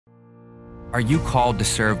Are you called to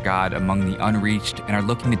serve God among the unreached and are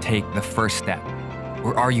looking to take the first step?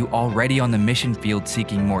 Or are you already on the mission field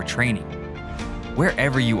seeking more training?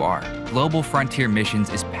 Wherever you are, Global Frontier Missions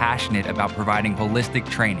is passionate about providing holistic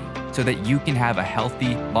training so that you can have a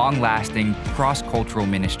healthy, long-lasting, cross-cultural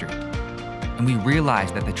ministry. And we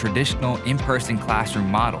realize that the traditional in-person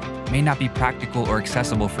classroom model may not be practical or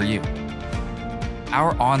accessible for you.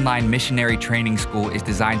 Our online missionary training school is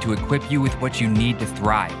designed to equip you with what you need to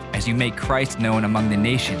thrive as you make Christ known among the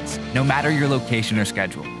nations, no matter your location or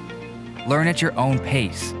schedule. Learn at your own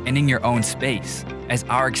pace and in your own space as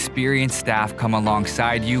our experienced staff come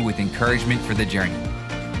alongside you with encouragement for the journey.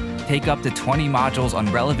 Take up to 20 modules on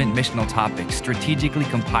relevant missional topics strategically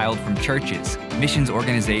compiled from churches, missions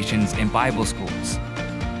organizations, and Bible schools.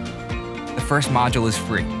 The first module is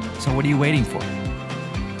free, so what are you waiting for?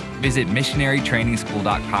 Visit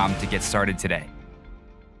missionarytrainingschool.com to get started today.